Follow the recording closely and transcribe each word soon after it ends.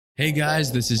Hey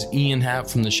guys, this is Ian Happ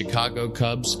from the Chicago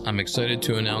Cubs. I'm excited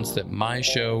to announce that my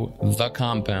show, The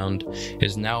Compound,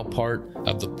 is now part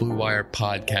of the Blue Wire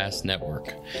Podcast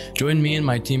Network. Join me and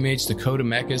my teammates Dakota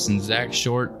Mekas and Zach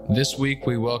Short. This week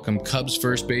we welcome Cubs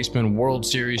first baseman, World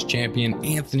Series champion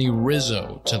Anthony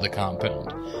Rizzo to The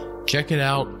Compound. Check it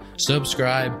out,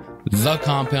 subscribe, The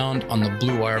Compound on the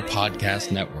Blue Wire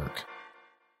Podcast Network.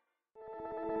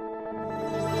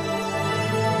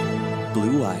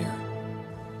 Blue Wire.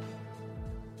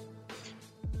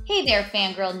 Hey there,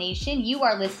 Fangirl Nation. You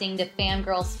are listening to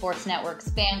Fangirl Sports Network's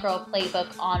Fangirl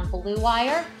Playbook on Blue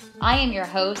Wire. I am your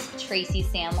host, Tracy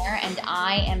Sandler, and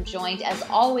I am joined, as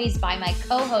always, by my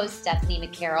co-host, Stephanie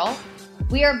McCarroll.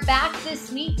 We are back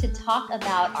this week to talk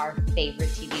about our favorite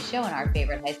TV show and our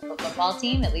favorite high school football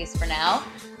team, at least for now,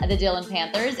 the Dillon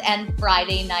Panthers, and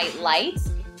Friday Night Lights.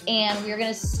 And we're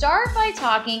going to start by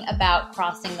talking about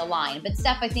Crossing the Line. But,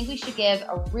 Steph, I think we should give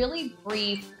a really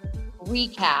brief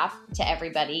recap to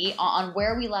everybody on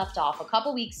where we left off. A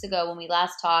couple weeks ago when we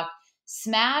last talked,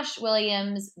 Smash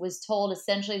Williams was told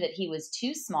essentially that he was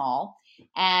too small,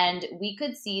 and we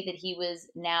could see that he was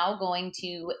now going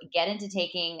to get into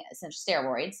taking some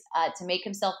steroids to make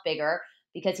himself bigger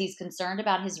because he's concerned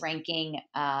about his ranking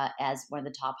as one of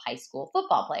the top high school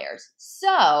football players.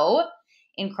 So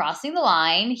in Crossing the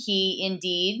Line, he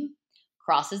indeed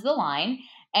crosses the line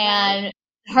and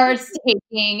starts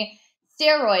taking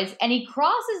steroids, and he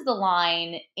crosses the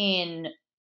line in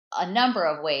a number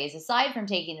of ways. Aside from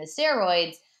taking the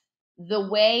steroids, the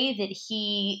way that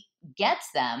he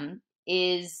gets them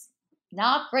is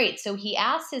not great. So he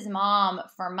asks his mom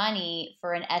for money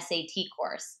for an SAT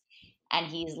course, and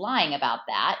he's lying about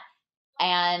that.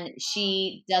 And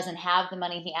she doesn't have the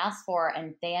money he asked for,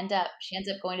 and she ends up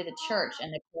going to the church,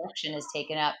 and the collection is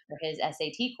taken up for his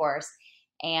SAT course,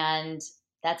 and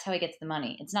that's how he gets the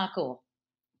money. It's not cool.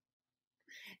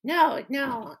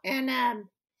 No. And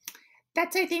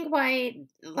that's, I think, why,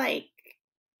 like,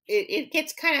 it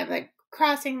gets kind of like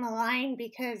crossing the line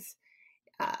because,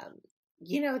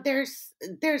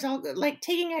 there's all like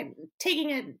taking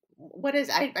a, what is,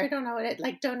 I don't know what it,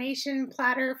 like donation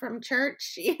platter from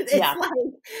church. It's like,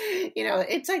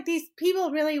 it's like these people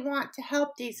really want to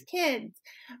help these kids,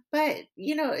 but,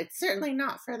 it's certainly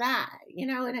not for that,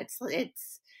 and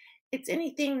it's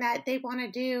anything that they want to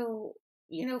do,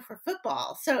 for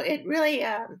football. So it really,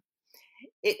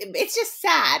 it's just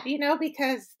sad,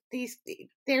 because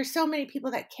there's so many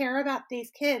people that care about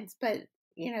these kids, but,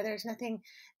 there's nothing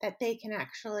that they can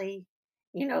actually,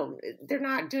 they're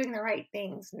not doing the right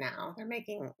things now. They're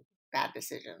making bad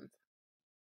decisions.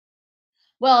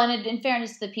 Well, and in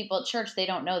fairness to the people at church, they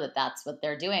don't know that that's what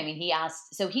they're doing. I mean, he had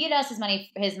asked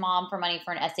his mom for money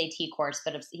for an SAT course,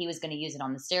 but he was going to use it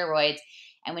on the steroids.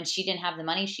 And when she didn't have the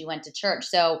money, she went to church.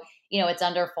 So, it's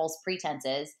under false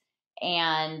pretenses.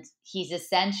 And he's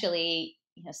essentially,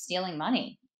 stealing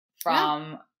money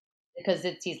from, because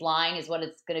he's lying is what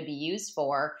it's going to be used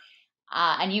for.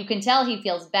 And you can tell he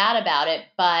feels bad about it,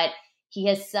 but he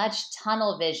has such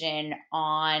tunnel vision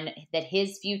on that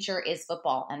his future is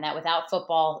football, and that without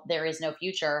football, there is no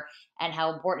future, and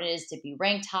how important it is to be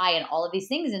ranked high and all of these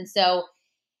things. And so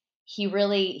he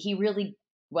really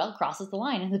well crosses the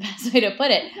line, in the best way to put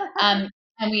it.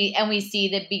 And we see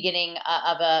the beginning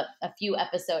of a few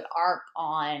episode arc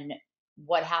on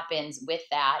what happens with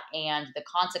that and the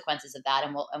consequences of that.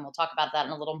 And we'll talk about that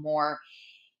in a little more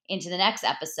into the next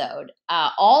episode.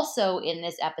 Also in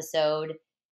this episode,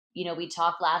 we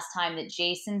talked last time that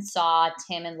Jason saw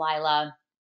Tim and Lila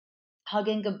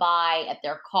hugging goodbye at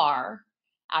their car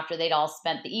after they'd all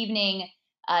spent the evening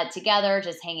together,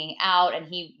 just hanging out. And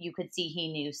you could see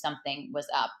he knew something was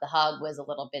up. The hug was a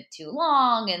little bit too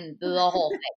long and the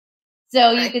whole thing.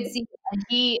 So you could see,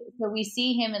 so we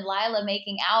see him and Lila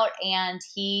making out, and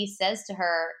he says to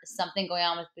her, something going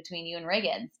on between you and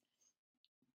Riggins.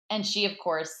 And she, of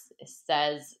course,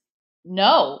 says,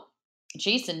 no,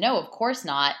 Jason, no, of course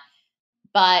not.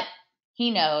 But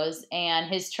he knows, and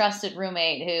his trusted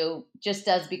roommate, who just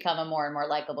does become a more and more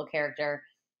likable character,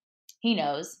 he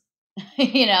knows,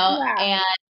 yeah.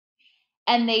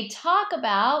 And they talk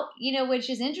about, which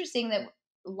is interesting, that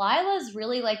Lila's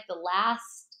really like the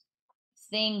last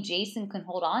thing Jason can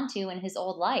hold on to in his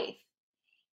old life.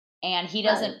 And he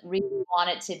doesn't really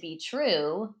want it to be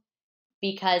true,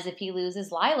 because if he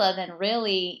loses Lila, then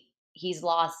really he's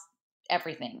lost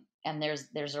everything. And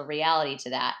there's a reality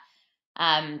to that.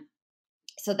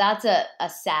 So that's a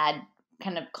sad,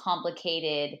 kind of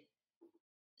complicated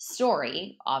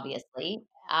story, obviously.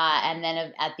 And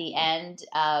then at the end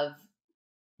of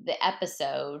the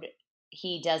episode,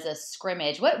 he does a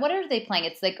scrimmage. What are they playing?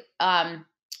 It's like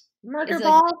murder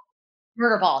ball.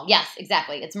 Murder Ball. Yes,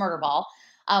 exactly. It's Murder Ball,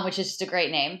 which is just a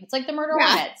great name. It's like the Murder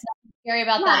Hornets. Nothing scary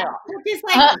about that at all.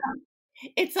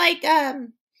 It's like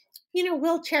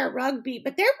wheelchair rugby,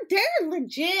 but they're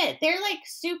legit. They're like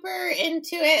super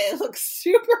into it. It looks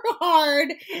super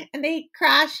hard, and they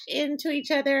crash into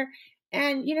each other.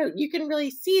 And you can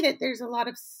really see that there's a lot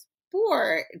of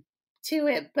sport to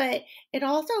it, but it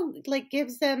also like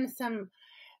gives them some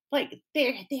like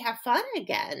they have fun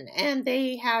again, and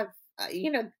they have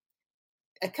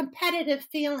a competitive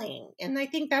feeling. And I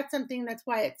think that's something that's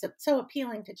why it's so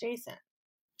appealing to Jason.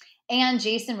 And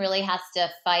Jason really has to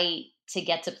fight to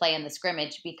get to play in the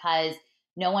scrimmage because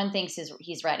no one thinks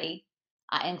he's ready,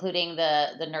 including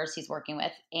the nurse he's working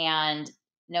with. And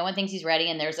no one thinks he's ready.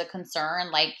 And there's a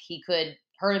concern like he could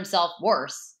hurt himself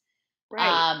worse.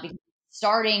 Right. Because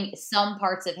some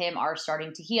parts of him are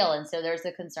starting to heal. And so there's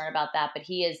a concern about that. But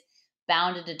he is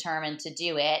bound and determined to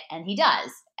do it. And he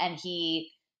does. And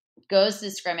he goes to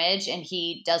the scrimmage and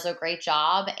he does a great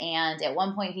job. And at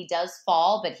one point he does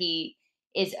fall, but he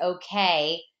is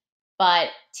okay. But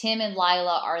Tim and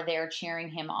Lila are there cheering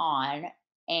him on.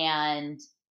 And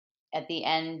at the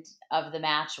end of the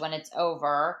match, when it's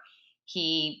over,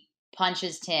 he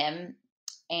punches Tim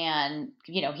and,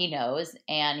 he knows,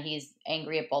 and he's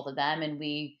angry at both of them. And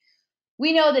we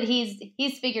know that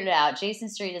he's figured it out. Jason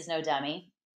Street is no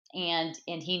dummy, and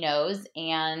he knows.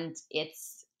 And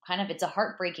it's a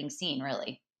heartbreaking scene,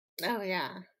 really. Oh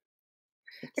yeah.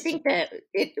 I think that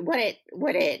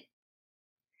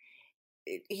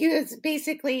he was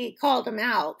basically called him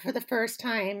out for the first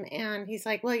time, and he's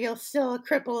like, well, you'll still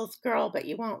cripple this girl, but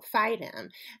you won't fight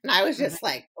him. And I was just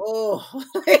like, oh,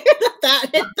 that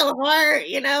hit the heart,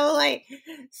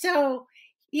 so,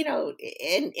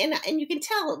 and you can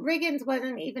tell Riggins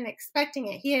wasn't even expecting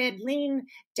it. He had leaned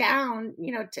down,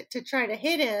 to try to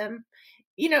hit him,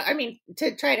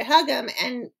 to try to hug him,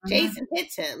 and Jason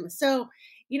hits him. So,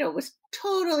 it was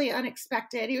totally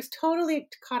unexpected. He was totally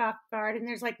caught off guard, and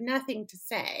there's like nothing to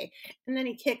say. And then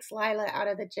he kicks Lila out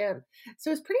of the gym.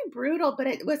 So it was pretty brutal, but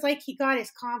it was like he got his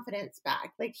confidence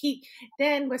back. Like he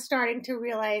then was starting to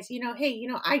realize, hey,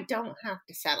 I don't have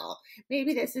to settle.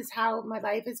 Maybe this is how my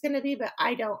life is going to be, but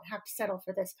I don't have to settle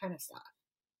for this kind of stuff.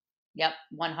 Yep,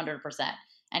 100%.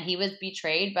 And he was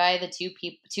betrayed by the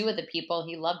two of the people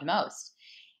he loved most.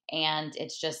 And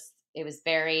it was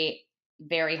very,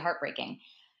 very heartbreaking.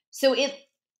 So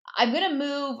I'm going to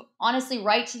move honestly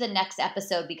right to the next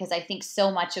episode because I think so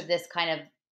much of this kind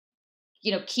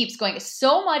of, keeps going.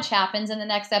 So much happens in the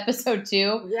next episode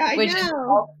too, yeah, which is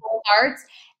all Full Hearts.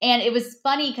 And it was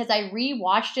funny because I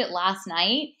rewatched it last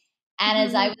night. And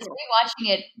as I was rewatching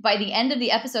it, by the end of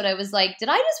the episode, I was like, did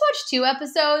I just watch 2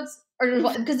 episodes? Or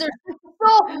because there's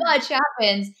so much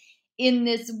happens in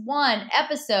this one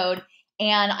episode.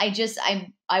 And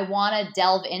I want to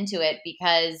delve into it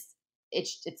because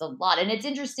it's a lot. And it's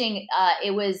interesting.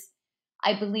 It was,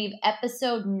 I believe,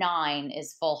 episode 9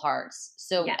 is Full Hearts.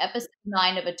 So episode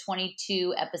 9 of a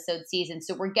 22 episode season.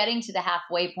 So we're getting to the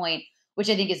halfway point, which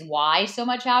I think is why so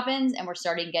much happens. And we're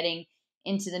starting getting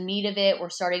into the meat of it. We're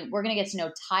going to get to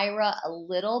know Tyra a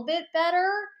little bit better.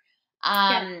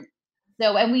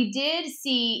 So, and we did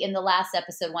see in the last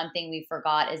episode, one thing we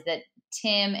forgot is that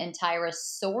Tim and Tyra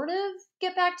sort of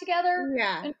get back together.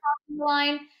 Yeah. In the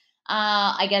line.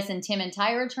 I guess in Tim and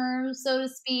Tyra terms, so to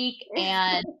speak.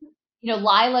 And,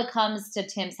 Lila comes to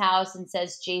Tim's house and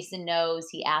says, Jason knows,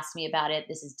 he asked me about it.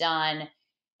 This is done.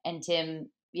 And Tim,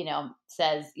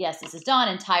 says, yes, this is done.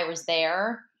 And Tyra's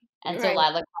there. And so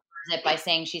Lila covers it by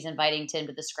saying she's inviting Tim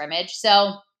to the scrimmage.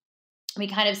 So we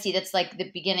kind of see that's like the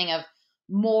beginning of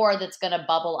more that's going to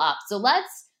bubble up. So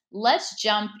let's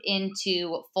jump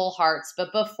into Full Hearts.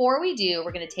 But before we do,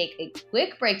 we're going to take a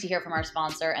quick break to hear from our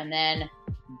sponsor and then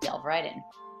delve right in.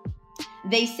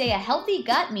 They say a healthy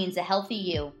gut means a healthy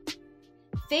you.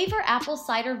 Favor apple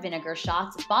cider vinegar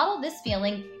shots bottle this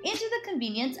feeling into the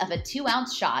convenience of a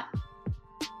 2-ounce shot.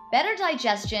 Better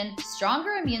digestion,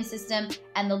 stronger immune system,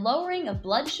 and the lowering of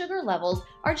blood sugar levels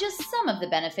are just some of the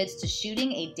benefits to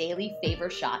shooting a daily Favor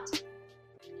shot.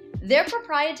 Their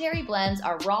proprietary blends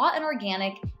are raw and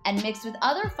organic and mixed with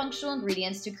other functional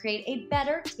ingredients to create a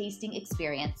better tasting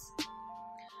experience.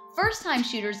 First-time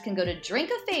shooters can go to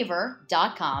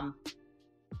drinkafavor.com.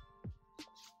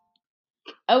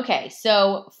 Okay,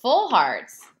 so Full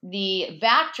Hearts. The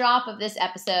backdrop of this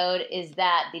episode is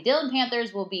that the Dillon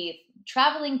Panthers will be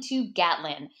traveling to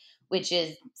Gatlin, which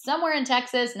is somewhere in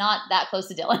Texas, not that close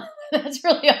to Dillon. That's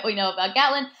really all we know about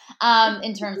Gatlin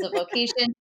in terms of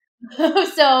location.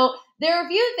 So there are a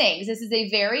few things. This is a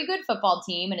very good football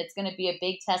team, and it's going to be a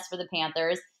big test for the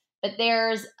Panthers. But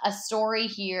there's a story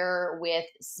here with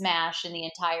Smash and the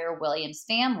entire Williams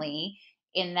family,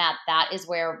 in that is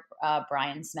where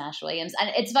Brian Smash Williams. And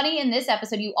it's funny, in this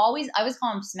episode, I always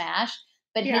call him Smash,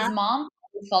 but his mom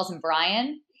always calls him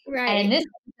Brian. Right. And in this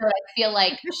episode, I feel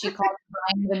like she calls him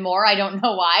Brian even more. I don't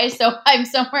know why. So I'm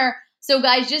somewhere. So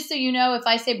guys, just so you know, if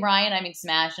I say Brian, I mean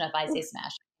Smash. And if I say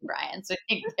Smash, I mean Brian. So I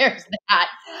think there's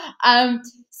that.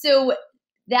 So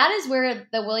that is where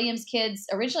the Williams kids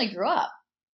originally grew up.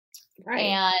 Right.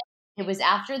 And it was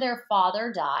after their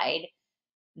father died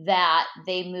that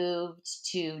they moved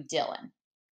to Dillon.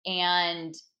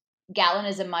 And Gatlin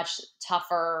is a much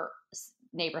tougher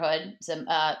neighborhood. So,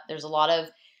 there's a lot of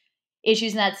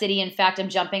issues in that city. In fact, I'm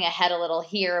jumping ahead a little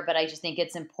here, but I just think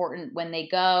it's important when they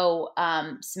go.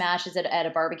 Smash is at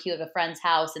a barbecue at a friend's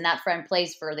house, and that friend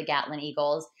plays for the Gatlin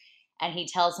Eagles. And he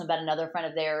tells him about another friend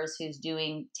of theirs who's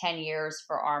doing 10 years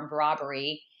for armed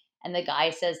robbery. And the guy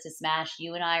says to Smash,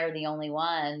 "You and I are the only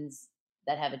ones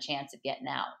that have a chance of getting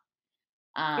out."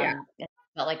 It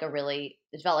felt like a really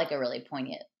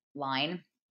poignant line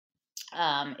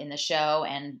in the show,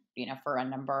 and for a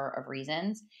number of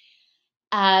reasons.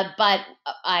 But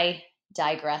I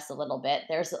digress a little bit.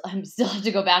 I'm still have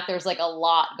to go back. There's like a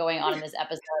lot going on in this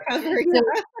episode.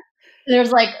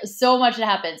 There's like so much that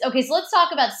happens. Okay, so let's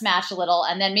talk about Smash a little,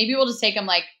 and then maybe we'll just take them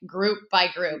like group by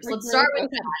group. So let's start with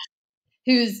Smash,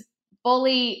 who's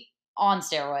fully on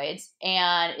steroids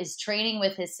and is training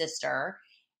with his sister.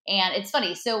 And it's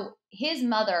funny. So Smash's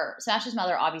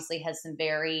mother, obviously has some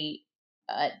very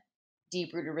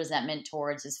deep-rooted resentment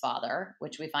towards his father,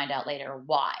 which we find out later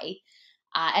why.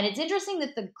 And it's interesting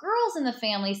that the girls in the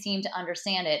family seem to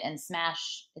understand it, and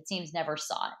Smash, it seems, never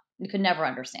saw it and could never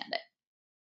understand it.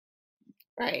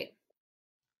 Right.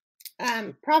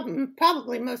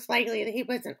 Probably most likely that he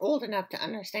wasn't old enough to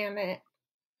understand it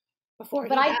before.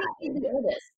 But I think he's the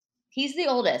oldest. He's the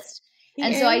oldest,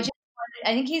 and so I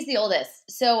think he's the oldest.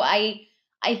 So I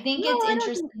think it's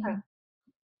interesting. So.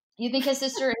 You think the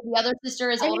other sister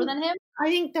is older than him? I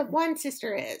think the one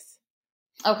sister is.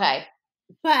 Okay.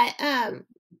 But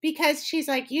because she's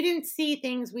like, you didn't see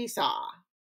things we saw.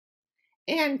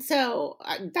 And so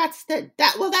that's the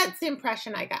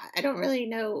impression I got. I don't really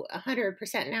know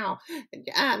 100% now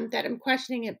that I'm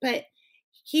questioning it, but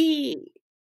he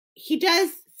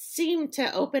does seem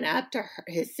to open up to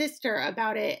his sister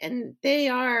about it, and they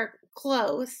are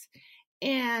close.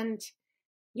 And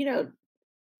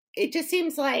it just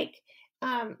seems like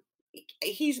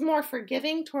he's more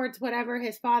forgiving towards whatever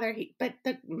his father. But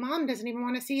the mom doesn't even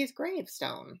want to see his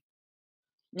gravestone.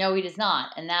 No, he does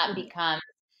not, and that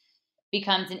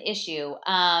becomes an issue.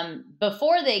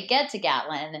 Before they get to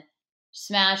Gatlin,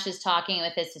 Smash is talking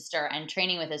with his sister and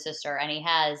training with his sister, and he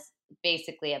has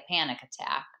basically a panic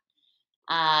attack.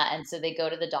 And so they go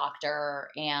to the doctor,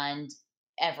 and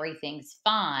everything's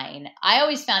fine. I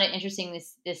always found it interesting,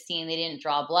 this scene. They didn't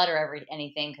draw blood or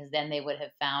anything, because then they would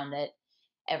have found that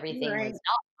everything was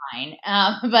not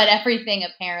fine. But everything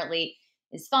apparently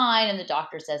is fine, and the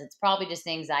doctor says it's probably just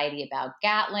anxiety about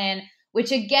Gatlin,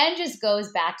 which again just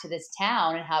goes back to this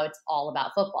town and how it's all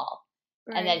about football.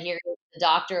 Right. And then here is the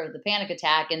doctor of the panic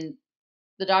attack, and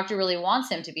the doctor really wants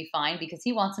him to be fine because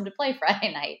he wants him to play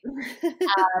Friday night.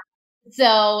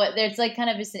 So there's like kind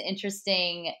of just an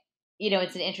interesting,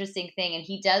 it's an interesting thing. And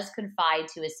he does confide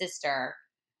to his sister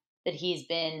that he's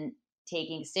been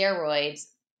taking steroids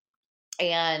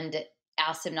and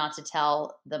asks him not to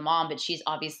tell the mom, but she's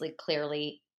obviously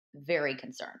clearly very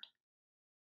concerned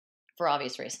for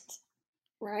obvious reasons.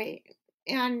 Right.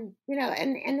 And,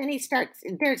 and then he starts,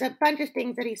 there's a bunch of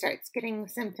things that he starts getting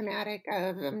symptomatic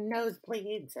of,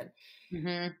 nosebleeds,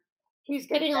 and he's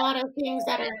getting a lot of things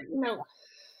that are,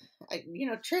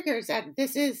 triggers that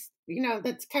this is,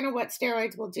 that's kind of what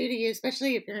steroids will do to you,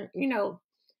 especially if you're,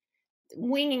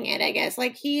 winging it, I guess,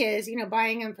 like he is,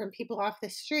 buying them from people off the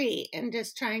street and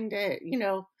just trying to,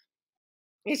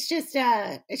 it's just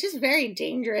a very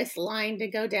dangerous line to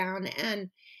go down.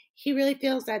 And he really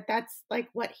feels that that's like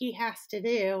what he has to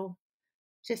do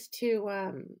just to,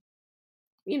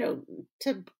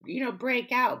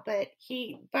 break out. But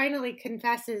he finally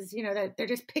confesses, that they're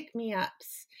just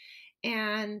pick-me-ups.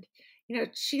 And,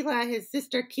 Sheila, his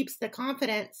sister, keeps the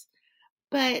confidence.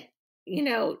 But,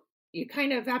 you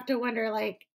kind of have to wonder,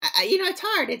 like, it's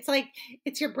hard. It's like,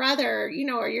 it's your brother,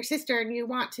 or your sister, and you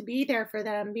want to be there for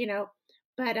them,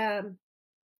 but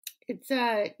it's,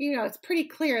 it's pretty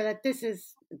clear that this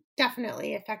is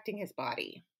definitely affecting his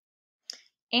body.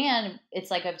 And it's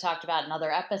like I've talked about in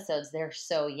other episodes, they're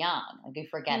so young. Like, you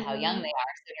forget how young they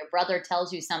are. So your brother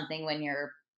tells you something when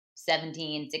you're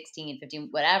 17, 16, 15,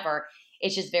 whatever.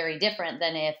 It's just very different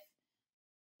than if,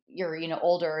 you're,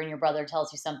 older and your brother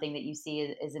tells you something that you see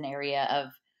is an area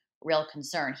of real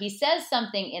concern. He says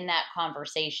something in that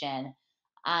conversation,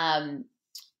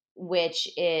 which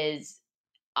is,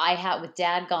 with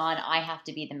dad gone, I have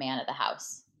to be the man of the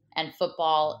house, and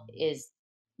football is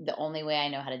the only way I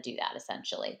know how to do that,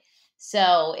 essentially.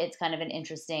 So it's kind of an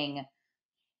interesting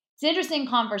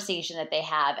conversation that they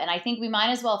have. And I think we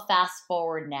might as well fast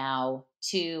forward now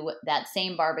to that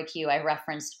same barbecue I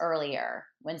referenced earlier,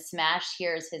 when Smash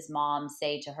hears his mom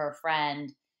say to her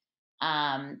friend,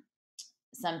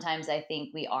 sometimes I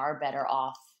think we are better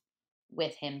off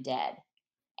with him dead.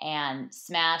 And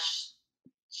Smash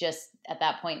just at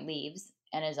that point leaves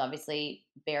and is obviously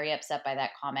very upset by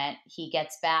that comment. He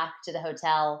gets back to the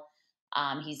hotel.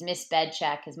 He's missed bed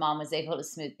check. His mom was able to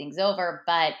smooth things over,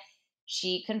 but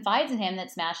she confides in him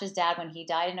that Smash's dad, when he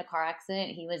died in a car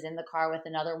accident, he was in the car with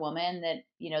another woman that,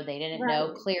 they didn't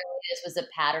know. Clearly, this was a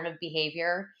pattern of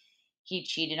behavior. He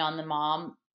cheated on the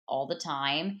mom all the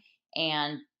time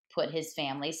and put his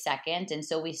family second. And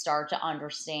so we start to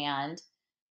understand,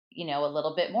 a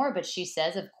little bit more. But she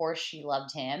says, of course, she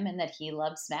loved him and that he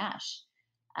loved Smash.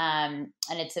 And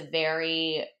it's a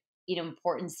very,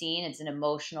 important scene. It's an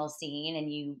emotional scene. And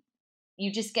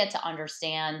you just get to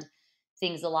understand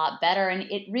things a lot better. And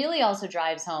it really also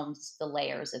drives home the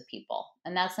layers of people.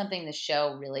 And that's something the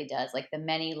show really does, like the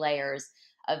many layers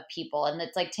of people. And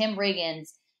it's like Tim Riggins,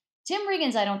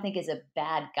 I don't think, is a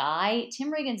bad guy.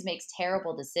 Tim Riggins makes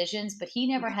terrible decisions, but he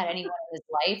never had anyone in his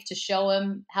life to show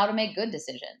him how to make good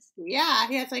decisions. Yeah,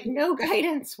 he has like no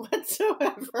guidance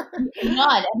whatsoever.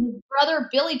 None. And his brother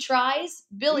Billy tries.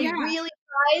 Billy really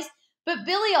tries, but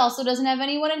Billy also doesn't have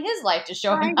anyone in his life to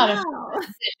show him how to make good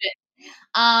decisions.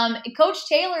 Coach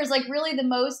Taylor is like really the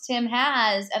most Tim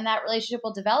has, and that relationship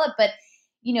will develop. But,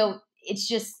 it's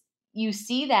just, you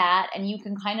see that and you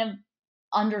can kind of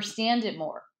understand it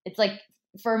more. It's like,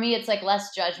 for me, it's like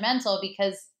less judgmental,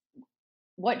 because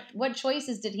what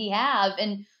choices did he have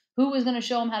and who was going to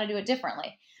show him how to do it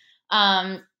differently?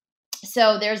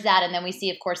 So there's that. And then we see,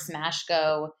 of course, Smash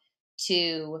go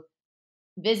to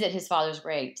visit his father's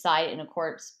gravesite and a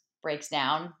corpse breaks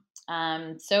down.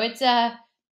 So it's a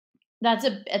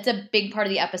big part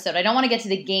of the episode. I don't want to get to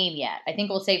the game yet. I think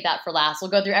we'll save that for last.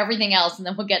 We'll go through everything else and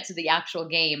then we'll get to the actual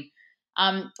game,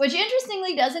 which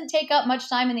interestingly doesn't take up much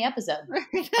time in the episode.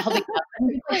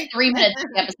 Like 3 minutes in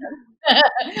the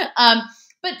episode.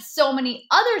 But so many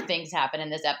other things happen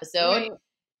in this episode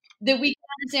that we can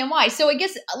understand why. So I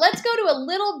guess let's go to a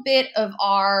little bit of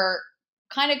our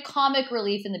kind of comic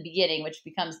relief in the beginning, which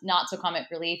becomes not so comic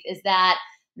relief, is that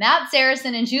Matt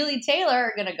Saracen and Julie Taylor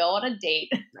are going to go on a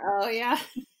date. Oh, yeah.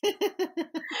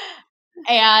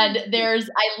 And there's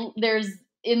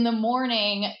in the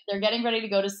morning, they're getting ready to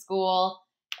go to school.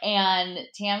 And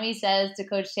Tammy says to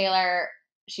Coach Taylor,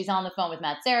 she's on the phone with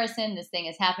Matt Saracen, this thing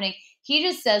is happening. He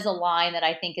just says a line that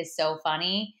I think is so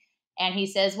funny. And he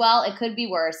says, well, it could be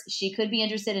worse. She could be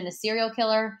interested in a serial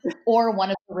killer or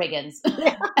one of the Riggins. And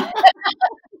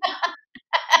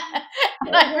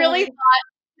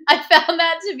I found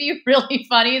that to be really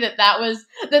funny that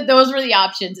those were the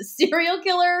options: a serial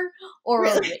killer or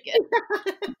a Riggin.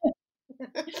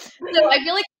 So I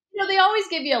feel like, they always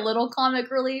give you a little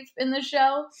comic relief in the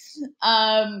show.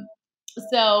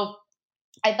 So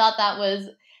I thought that was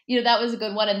a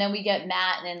good one. And then we get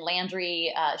Matt and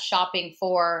Landry shopping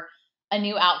for a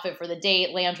new outfit for the date.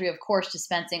 Landry, of course,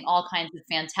 dispensing all kinds of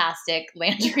fantastic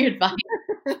Landry advice,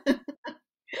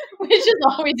 which is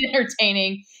always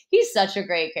entertaining. He's such a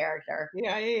great character.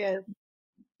 Yeah, he is.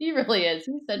 He really is.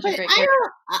 He's such a great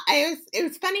character. It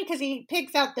was funny because he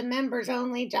picks out the members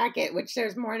only jacket, which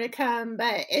there's more to come,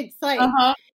 but it's like,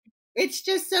 it's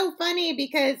just so funny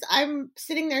because I'm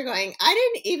sitting there going, I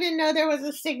didn't even know there was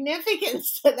a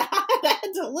significance to that. I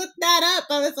had to look that up.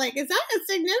 I was like, is that a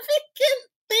significant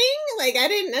thing? Like, I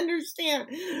didn't understand,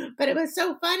 but it was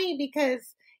so funny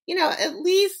because, at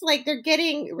least like they're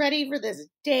getting ready for this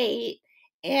date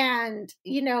and,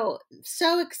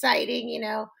 so exciting,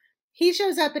 He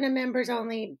shows up in a members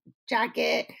only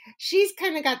jacket. She's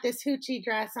kind of got this hoochie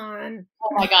dress on. Oh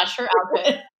my gosh, her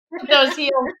outfit. Those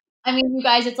heels. I mean, you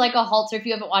guys, it's like a halter. If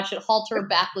you haven't watched it, halter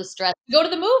backless dress. Go to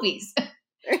the movies. Yeah.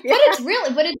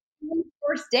 But it's her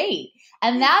first date.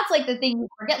 And that's like the thing you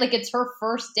forget. Like, it's her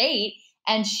first date.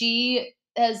 And she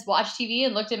has watched TV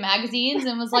and looked at magazines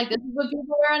and was like, this is what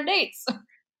people wear on dates.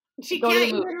 She can't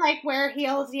even like wear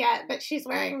heels yet, but she's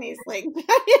wearing these like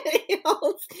giant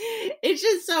heels. It's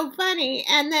just so funny.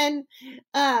 And then,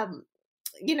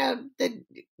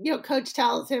 coach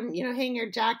tells him, hang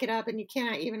your jacket up and you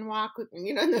can't even walk with,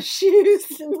 in those shoes.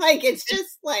 And like, it's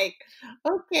just like,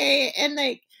 okay. And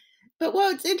like, but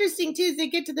what's interesting too is they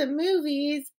get to the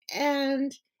movies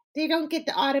and they don't get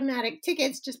the automatic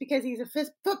tickets just because he's a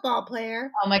football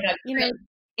player. Oh my God. You know,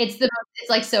 it's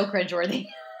like so cringeworthy.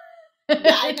 Yeah,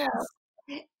 I know.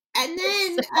 And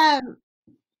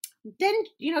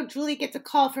then Julie gets a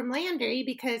call from Landry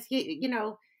because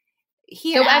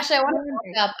So actually, I want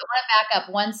to back up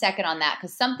 1 second on that,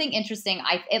 because something interesting,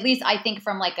 at least I think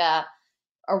from like a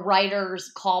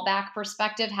writer's callback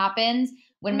perspective, happens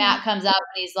when Matt comes up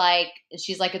and she's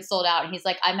like, it's sold out. And he's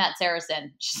like, I'm Matt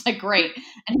Saracen. She's like, great.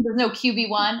 And there's no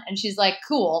QB1. And she's like,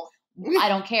 cool. I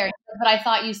don't care. But I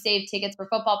thought you saved tickets for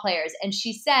football players. And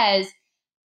she says,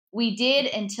 we did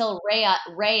until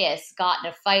Reyes got in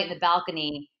a fight in the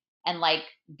balcony and like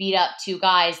beat up 2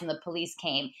 guys and the police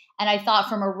came. And I thought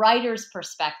from a writer's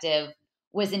perspective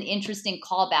was an interesting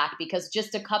callback, because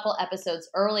just a couple episodes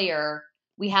earlier,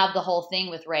 we have the whole thing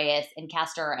with Reyes and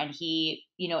Castor, and he,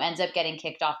 ends up getting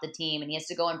kicked off the team and he has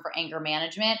to go in for anger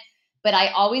management. But I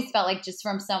always felt like just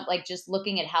from just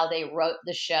looking at how they wrote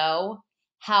the show,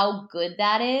 how good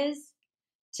that is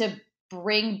to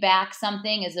bring back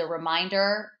something as a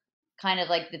reminder, kind of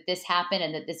like that this happened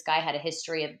and that this guy had a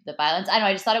history of the violence. I don't know.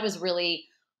 I just thought it was really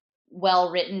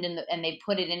well written, and they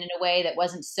put it in a way that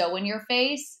wasn't so in your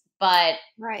face, but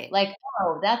right. Like,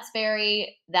 oh,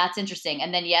 that's interesting.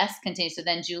 And then yes, continue. So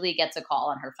then Julie gets a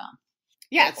call on her phone.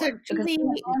 Yeah. So Julie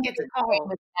gets a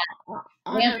call.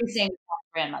 Saying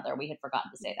grandmother. We had forgotten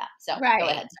to say that. So right. Go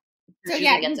ahead. So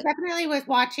yeah, he definitely was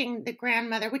watching the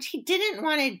grandmother, which he didn't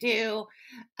want to do.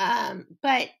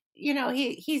 But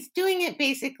he's doing it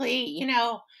basically,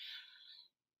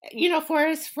 for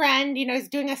his friend, he's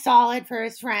doing a solid for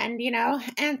his friend,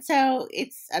 and so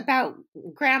it's about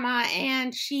grandma,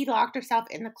 and she locked herself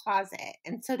in the closet.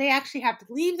 And so they actually have to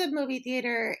leave the movie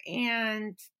theater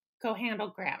and go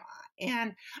handle grandma.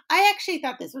 And I actually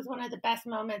thought this was one of the best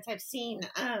moments I've seen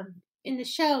in the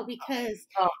show, because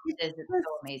it's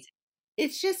so amazing.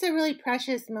 It's just a really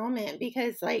precious moment,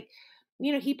 because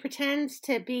he pretends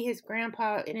to be his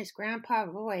grandpa in his grandpa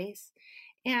voice,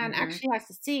 and actually has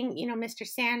to sing, Mr.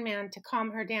 Sandman to calm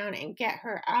her down and get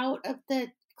her out of the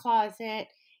closet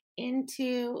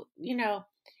into,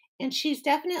 and she's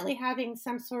definitely having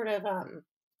some sort of,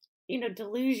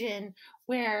 delusion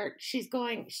where she's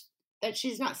going, that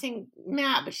she's not seeing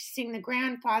Matt, but she's seeing the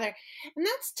grandfather. And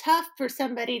that's tough for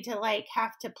somebody to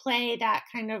have to play that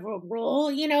kind of a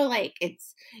role, you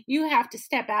have to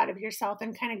step out of yourself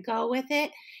and kind of go with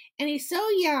it. And he's so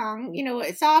young,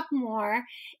 a sophomore,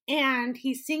 and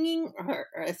he's singing her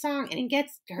a song, and he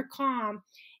gets her calm.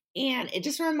 And it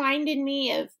just reminded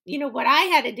me of, what I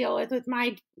had to deal with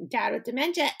my dad with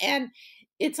dementia. And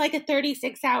it's like a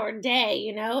 36-hour day,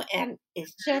 and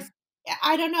it's just,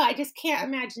 I don't know. I just can't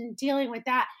imagine dealing with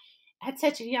that at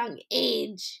such a young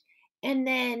age. And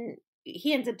then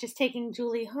he ends up just taking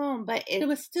Julie home. But it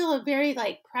was still a very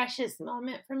precious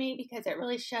moment for me, because it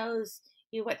really shows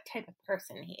you what type of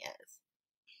person he is.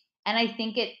 And I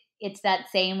think it's that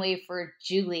same way for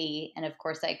Julie. And of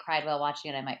course I cried while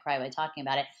watching it. I might cry while talking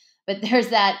about it. But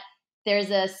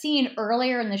there's a scene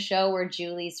earlier in the show where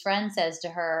Julie's friend says to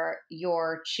her,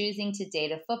 "You're choosing to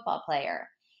date a football player."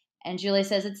 And Julie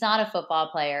says, "It's not a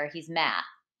football player. He's Matt."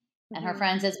 And her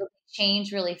friend says, "Well, he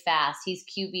changed really fast. He's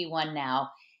QB1 now."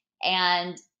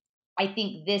 And I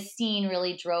think this scene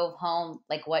really drove home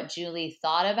what Julie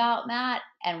thought about Matt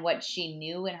and what she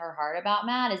knew in her heart about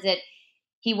Matt, is that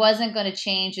he wasn't going to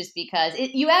change just because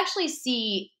you actually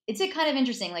see, it's a kind of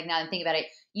interesting, now I'm thinking about it.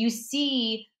 You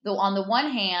see, though, on the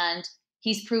one hand,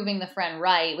 he's proving the friend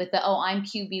right with the, I'm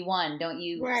QB1. Don't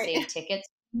you save tickets?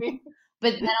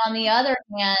 But then on the other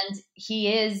hand,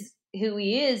 he is who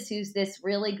he is, who's this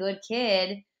really good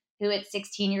kid who at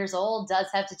 16 years old does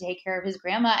have to take care of his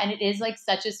grandma. And it is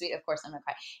such a sweet, of course I'm going to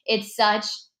cry. It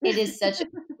is such a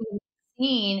sweet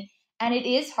scene. And it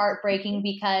is heartbreaking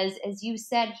because, as you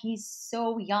said, he's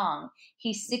so young.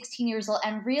 He's 16 years old.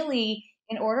 And really,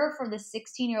 in order for the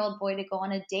 16-year-old boy to go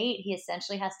on a date, he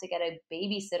essentially has to get a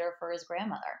babysitter for his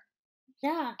grandmother.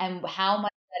 Yeah. And how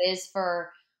much that is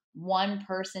for one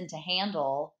person to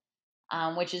handle,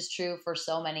 which is true for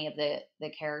so many of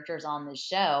the characters on this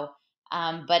show.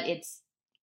 But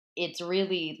it's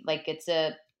really it's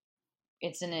a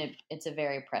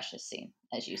very precious scene,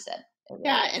 as you said. Really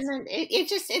is. And then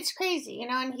it's crazy,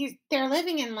 and they're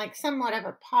living in somewhat of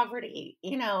a poverty,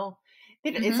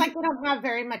 It's like they don't have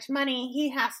very much money. He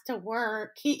has to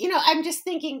work. I'm just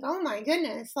thinking, oh my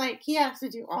goodness, he has to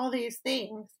do all these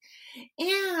things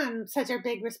and such a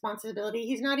big responsibility.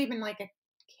 He's not even a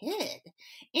kid,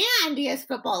 and he has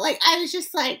football. I was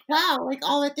just wow,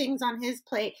 all the things on his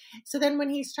plate. So then when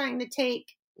he's trying to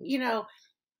take,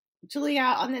 Julia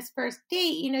on this first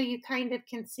date, you kind of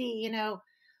can see,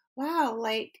 wow,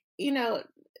 and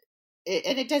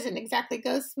it doesn't exactly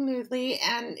go smoothly.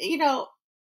 And,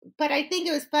 but I think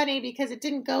it was funny because it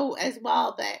didn't go as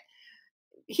well, but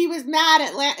he was mad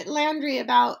at Landry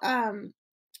about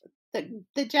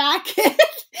the jacket.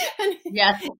 and,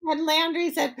 yes. And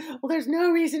Landry said, well, there's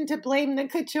no reason to blame the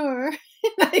couture.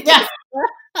 I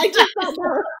just thought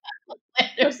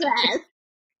that was the best.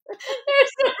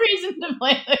 There's no reason to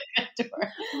blame the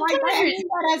couture. I use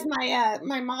that as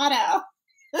my motto.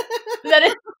 That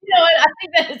is, I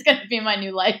think that is going to be my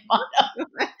new life motto.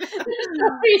 There's no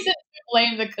reason to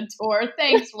blame the couture.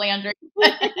 Thanks, Landry.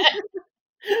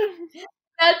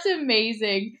 That's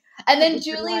amazing. And then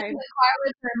Julie's in the car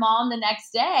with her mom the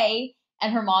next day,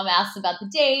 and her mom asks about the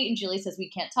date, and Julie says we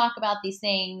can't talk about these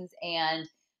things,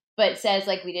 but says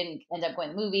like we didn't end up going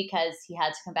to the movie because he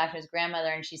had to come back to his grandmother,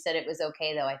 and she said it was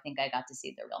okay though. I think I got to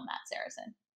see the real Matt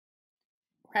Saracen.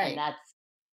 Right.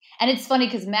 And it's funny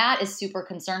because Matt is super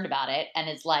concerned about it, and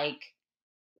it's like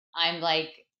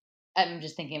I'm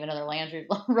just thinking of another Landry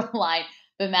line,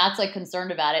 but Matt's like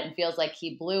concerned about it and feels like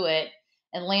he blew it.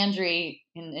 And Landry,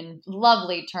 in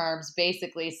lovely terms,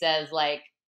 basically says like,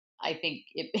 I think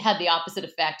it had the opposite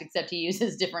effect, except he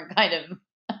uses different kind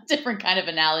of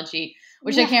analogy,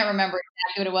 which I can't remember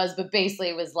exactly what it was, but basically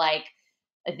it was like,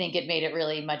 I think it made it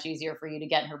really much easier for you to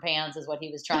get in her pants, is what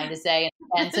he was trying to say,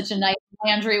 in such a nice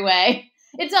Landry way.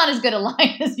 It's not as good a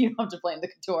line as you don't have to blame the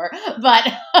couture, but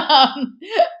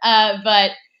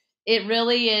it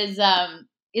really is.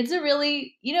 It's a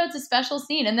really, it's a special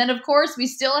scene. And then of course we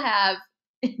still have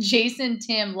Jason,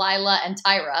 Tim, Lila, and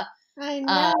Tyra. I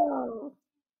know.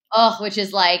 Which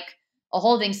is like a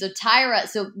whole thing. So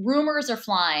rumors are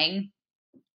flying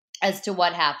as to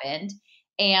what happened.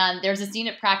 And there's a scene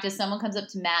at practice. Someone comes up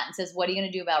to Matt and says, what are you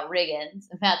going to do about Riggins?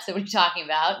 And Matt said, what are you talking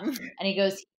about? And he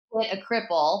goes, he hit a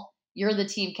cripple. You're the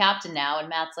team captain now. And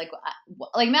Matt's like,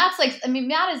 Matt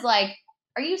is like,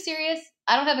 are you serious?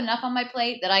 I don't have enough on my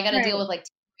plate that I got to deal with like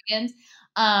Riggins.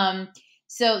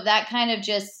 So that kind of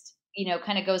just,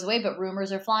 kind of goes away, but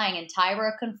rumors are flying, and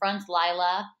Tyra confronts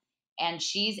Lila and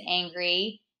she's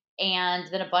angry. And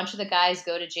then a bunch of the guys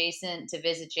go to Jason to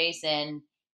visit Jason,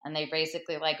 and they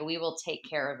basically like, we will take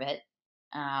care of it.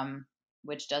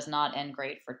 Which does not end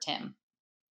great for Tim.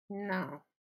 No.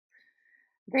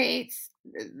 They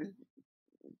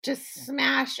just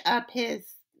smash up his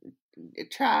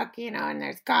truck, and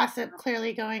there's gossip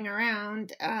clearly going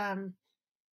around.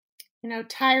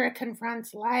 Tyra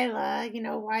confronts Lila,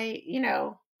 why,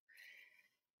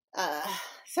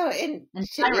 so and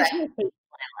Tyra hates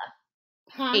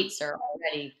Lila. Hates her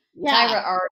already. Yeah. Tyra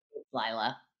already hates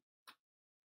Lila.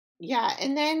 Yeah,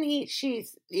 and then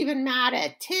she's even mad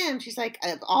at Tim. She's like,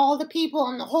 of all the people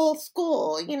in the whole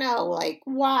school, like,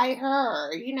 why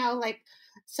her?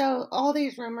 So all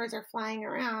these rumors are flying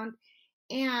around.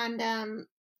 And,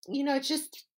 it's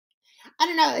just, I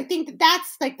don't know. I think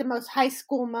that's like the most high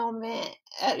school moment,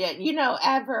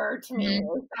 ever to me.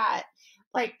 Is that,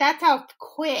 like, that's how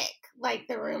quick, like,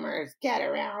 the rumors get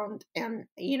around, and,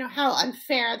 how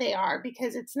unfair they are,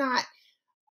 because it's not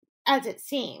as it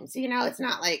seems, it's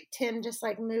not like Tim just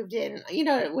like moved in,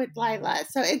 with Lila.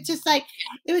 So it's just like,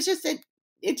 it was just,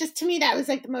 it just, to me, that was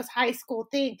like the most high school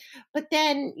thing. But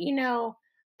then,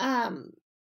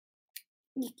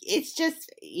 it's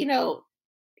just,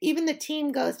 even the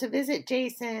team goes to visit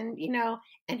Jason,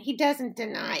 and he doesn't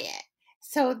deny it.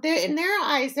 So they're, in their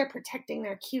eyes, they're protecting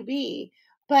their QB,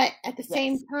 but at the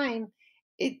same time,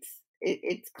 it's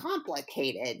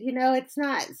complicated, it's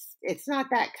not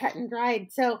that cut and dried.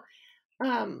 So,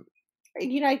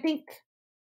 I think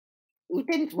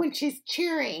then when she's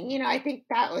cheering, I think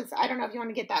that was, I don't know if you want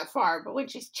to get that far, but when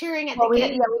she's cheering at the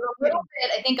game.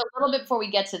 I think a little bit before we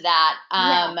get to that,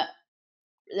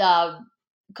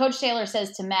 Coach Taylor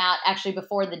says to Matt, actually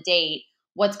before the date,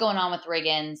 what's going on with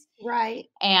Riggins. Right.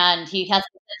 And he has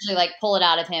to essentially like pull it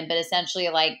out of him, but essentially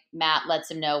like Matt lets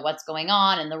him know what's going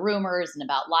on and the rumors and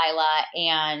about Lila,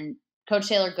 and Coach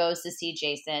Taylor goes to see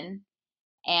Jason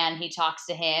and he talks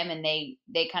to him, and they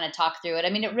kind of talk through it. I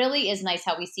mean, it really is nice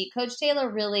how we see Coach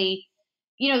Taylor really,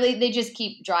 they just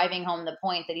keep driving home the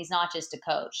point that he's not just a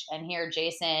coach. And here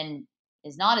Jason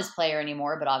is not his player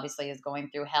anymore, but obviously is going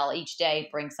through hell. Each day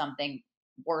brings something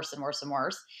worse and worse and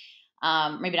worse.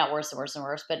 Maybe not worse and worse and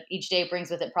worse, but each day brings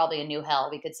with it probably a new hell.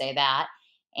 We could say that.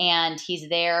 And he's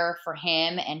there for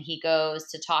him, and he goes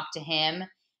to talk to him.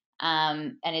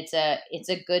 And it's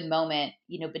a good moment,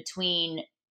 between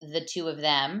the two of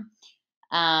them.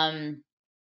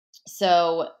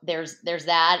 So there's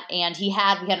that. And we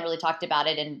hadn't really talked about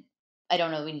it, and I don't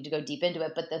know, we need to go deep into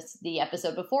it, but the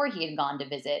episode before, he had gone to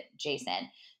visit Jason.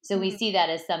 So we see that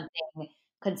as something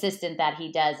consistent that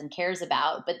he does and cares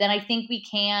about. But then I think we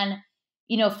can,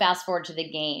 fast forward to the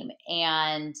game,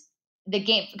 and the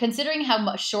game, considering how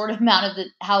much short amount of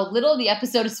how little the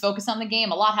episode is focused on the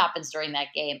game, a lot happens during that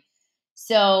game.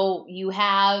 So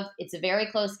it's a very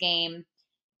close game.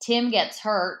 Tim gets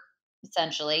hurt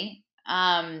essentially,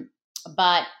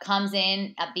 but comes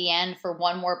in at the end for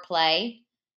one more play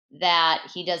that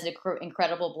he does an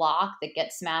incredible block that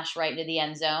gets smashed right into the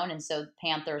end zone. And so the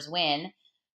Panthers win.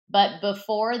 But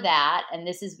before that, and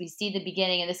we see the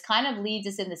beginning, and this kind of leads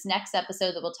us in this next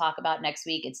episode that we'll talk about next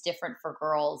week. It's Different for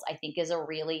Girls, I think, is a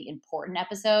really important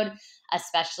episode,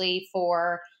 especially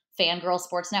for Fangirl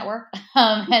Sports Network.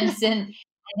 And I think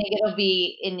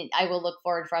I will look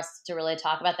forward for us to really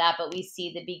talk about that. But we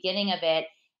see the beginning of it.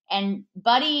 And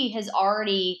Buddy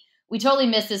we totally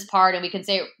missed this part, and we can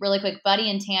say it really quick.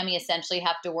 Buddy and Tammy essentially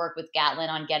have to work with Gatlin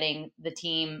on getting the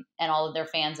team and all of their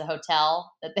fans a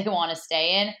hotel that they want to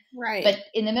stay in. Right. But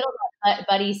in the middle of that,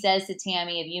 Buddy says to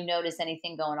Tammy, "Have you noticed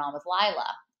anything going on with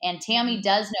Lila?" And Tammy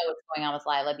does know what's going on with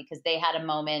Lila because they had a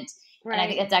moment, right. And I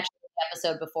think it's actually the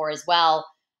episode before as well,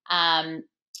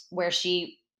 where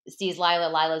she sees Lila.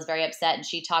 Lila's very upset, and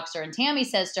she talks to her, and Tammy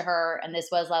says to her, and this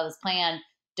was Lila's plan,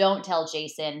 don't tell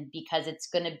Jason because it's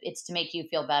to make you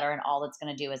feel better, and all it's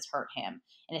going to do is hurt him.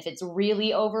 And if it's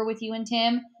really over with you and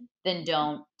Tim, then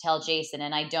don't tell Jason.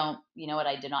 And I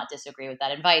did not disagree with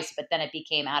that advice, but then it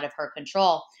became out of her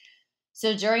control.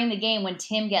 So during the game, when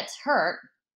Tim gets hurt,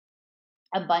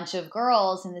 a bunch of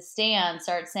girls in the stand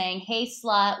start saying, "Hey,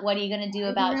 slut, what are you going to do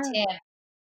about Tim?"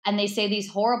 And they say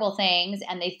these horrible things,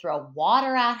 and they throw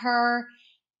water at her,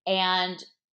 and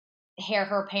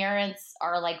her parents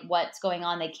are like, "What's going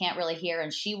on?" They can't really hear.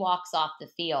 And she walks off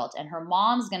the field, and her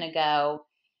mom's going to go.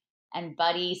 And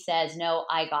Buddy says, "No,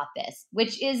 I got this,"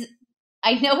 which is,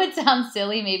 I know it sounds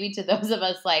silly maybe to those of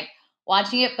us like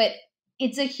watching it, but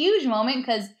it's a huge moment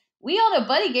because we all know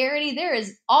Buddy Garrity, there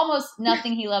is almost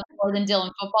nothing he loves more than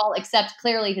Dylan football, except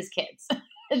clearly his kids.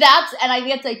 And I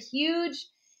think it's a huge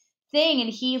thing.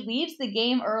 And he leaves the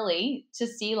game early to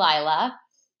see Lila.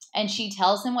 And she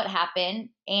tells him what happened,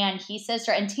 and he says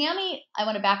to her, and Tammy, I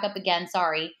want to back up again,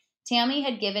 sorry. Tammy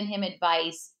had given him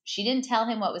advice. She didn't tell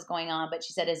him what was going on, but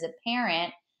she said, as a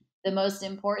parent, the most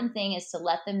important thing is to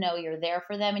let them know you're there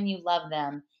for them and you love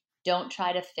them. Don't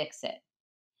try to fix it,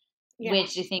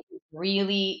 which I think is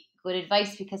really good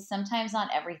advice because sometimes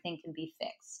not everything can be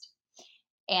fixed.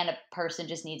 And a person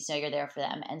just needs to know you're there for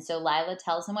them. And so Lila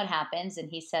tells him what happens,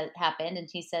 and he says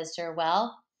to her,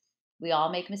 "Well, we all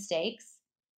make mistakes.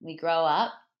 We grow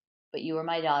up, but you were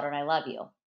my daughter and I love you."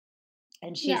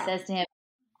 And she says to him,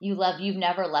 "You've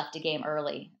never left a game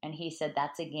early." And he said,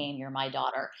 "That's a game. You're my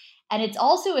daughter." And it's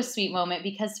also a sweet moment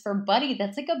because for Buddy,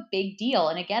 that's like a big deal.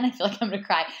 And again, I feel like I'm going to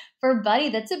cry. For Buddy,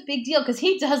 that's a big deal because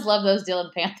he does love those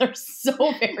Dillon Panthers so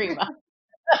very much.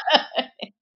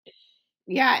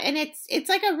 Yeah, and it's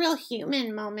like a real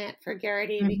human moment for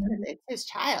Garrity because it's his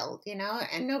child,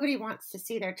 and nobody wants to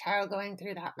see their child going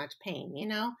through that much pain,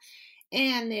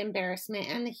 and the embarrassment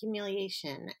and the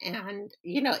humiliation. And,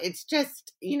 it's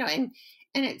just, and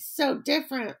it's so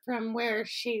different from where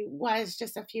she was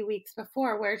just a few weeks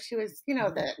before, where she was,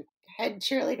 the head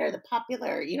cheerleader, the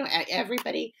popular,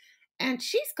 everybody. And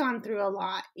she's gone through a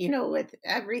lot, with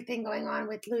everything going on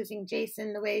with losing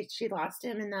Jason, the way she lost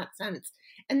him in that sense,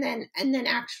 and then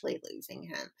actually losing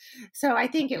him. So I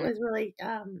think it was really,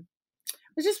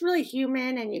 was just really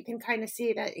human, and you can kind of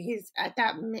see that he's at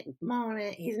that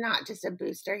moment, he's not just a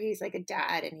booster, he's like a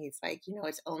dad, and he's like,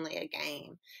 it's only a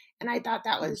game. And I thought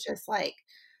that was just like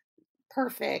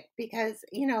perfect because,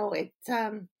 it's,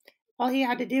 all he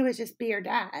had to do was just be your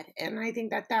dad. And I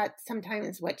think that that's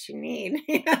sometimes what you need.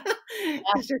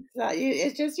 It's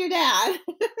just your dad.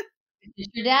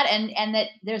 It's your dad. And that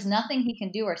there's nothing he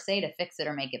can do or say to fix it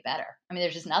or make it better. I mean,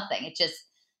 there's just nothing.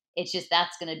 It's just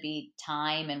that's going to be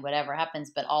time and whatever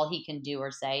happens. But all he can do or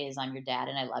say is, "I'm your dad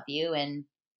and I love you." And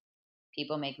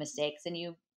people make mistakes and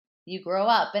you grow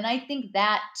up. And I think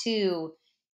that too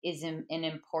is an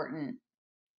important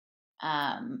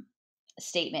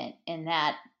statement in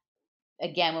that,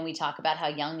 again, when we talk about how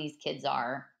young these kids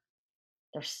are,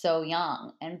 they're so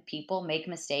young and people make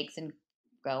mistakes and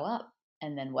grow up.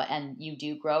 And then and you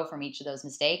do grow from each of those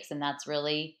mistakes. And that's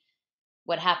really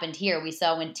what happened here. We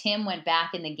saw when Tim went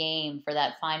back in the game for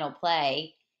that final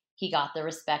play, he got the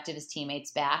respect of his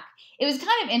teammates back. It was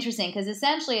kind of interesting because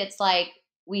essentially it's like,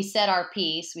 we said our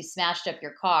piece, we smashed up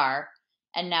your car,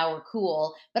 and now we're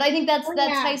cool. But I think that's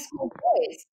high school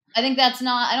boys. I think that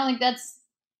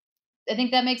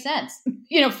makes sense,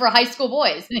 for high school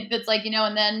boys. I think that's like,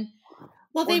 and then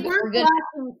Well, they weren't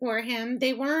blocking for him.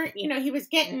 They weren't, he was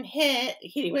getting hit.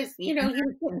 He was, he was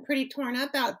getting pretty torn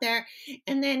up out there.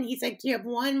 And then he's like, do you have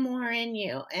one more in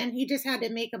you? And he just had to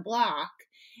make a block.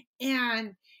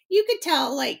 And you could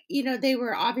tell, they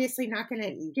were obviously not going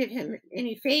to give him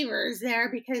any favors there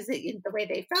because the way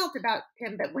they felt about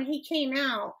him. But when he came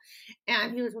out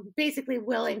and he was basically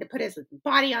willing to put his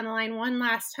body on the line one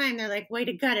last time, they're like, way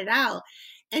to gut it out.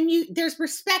 And there's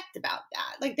respect about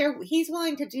that. He's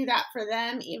willing to do that for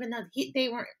them, even though they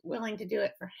weren't willing to do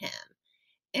it for him,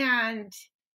 and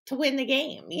to win the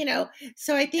game,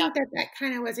 So I think that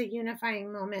kind of was a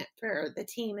unifying moment for the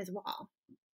team as well.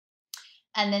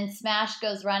 And then Smash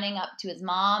goes running up to his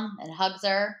mom and hugs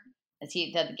her as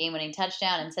he had the game-winning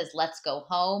touchdown and says, "Let's go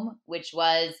home," which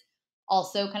was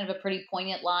also kind of a pretty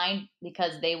poignant line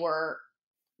because they were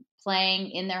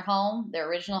playing in their home, their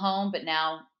original home, but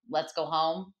now let's go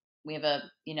home. We have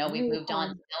we've moved on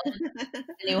to the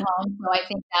new home. So I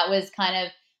think that was kind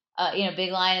of,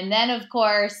 big line. And then, of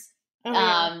course,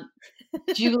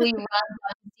 Julie runs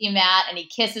up to see Matt and he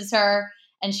kisses her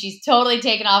and she's totally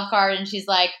taken off guard and she's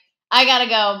like, "I gotta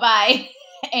go, bye."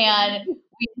 And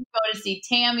we go to see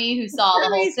Tammy, who saw the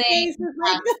whole thing.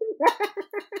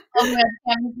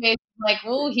 Tammy's face is like,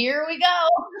 "Oh, here we go,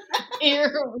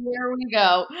 here we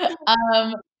go."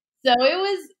 So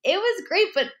it was great,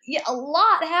 but a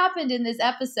lot happened in this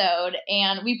episode,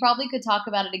 and we probably could talk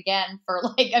about it again for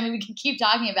we could keep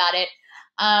talking about it.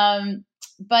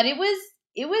 But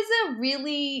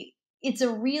it's a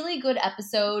really good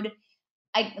episode.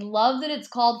 I love that it's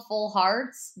called Full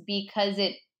Hearts because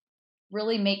it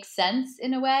really makes sense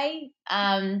in a way.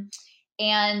 And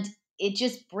it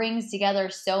just brings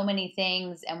together so many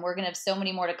things, and we're going to have so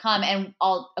many more to come. And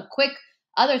a quick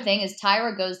other thing is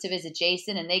Tyra goes to visit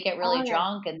Jason and they get really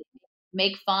drunk and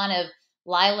make fun of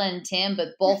Lila and Tim, but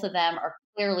both of them are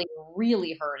clearly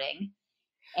really hurting.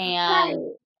 And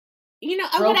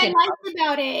what I liked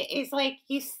about it is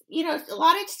a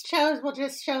lot of shows will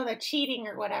just show the cheating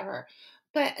or whatever.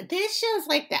 But this shows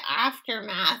the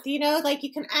aftermath, you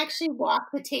can actually walk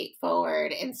the tape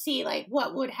forward and see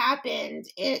what would happen.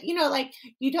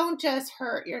 You don't just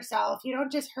hurt yourself. You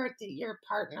don't just hurt your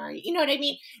partner. You know what I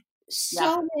mean?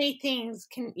 So many things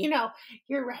can,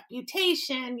 your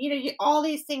reputation, all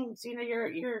these things, that's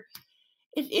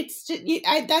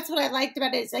what I liked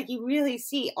about it. Is you really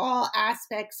see all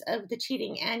aspects of the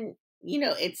cheating, and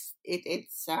it's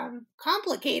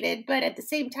complicated, but at the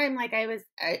same time,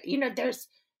 there's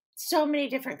so many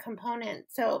different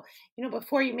components. So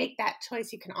before you make that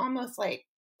choice, you can almost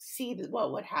see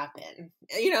what would happen,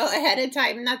 ahead of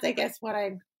time, and that's I guess what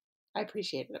I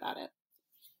appreciated about it.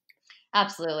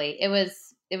 Absolutely. It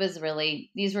was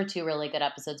really, these were two really good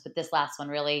episodes, but this last one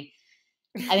really,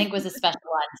 I think, was a special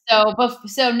one.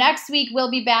 So next week we'll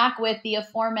be back with the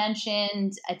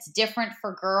aforementioned It's Different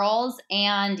for Girls.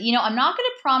 And, I'm not going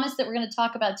to promise that we're going to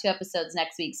talk about 2 episodes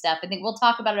next week, Steph. I think we'll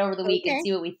talk about it over the week and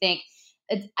see what we think.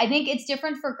 I think It's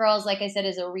Different for Girls, like I said,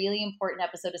 is a really important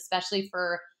episode, especially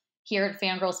for here at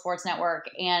Fangirl Sports Network.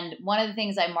 And one of the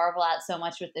things I marvel at so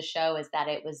much with the show is that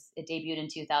it debuted in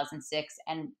 2006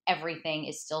 and everything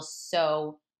is still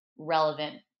so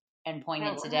relevant and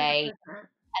poignant today. 100%.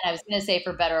 And I was going to say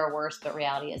for better or worse, but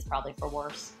reality is probably for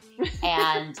worse.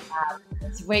 And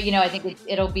I think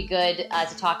it'll be good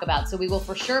to talk about. So we will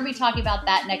for sure be talking about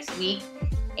that next week.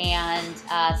 And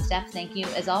Steph, thank you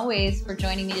as always for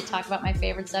joining me to talk about my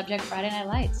favorite subject, Friday Night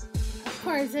Lights. Of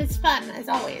course, it's fun as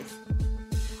always.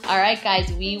 All right,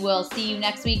 guys, we will see you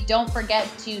next week. Don't forget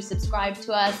to subscribe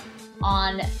to us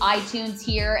on iTunes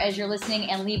here as you're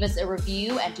listening and leave us a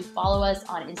review, and to follow us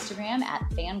on Instagram at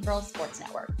Fangirl Sports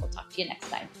Network. We'll talk to you next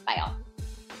time. Bye, y'all.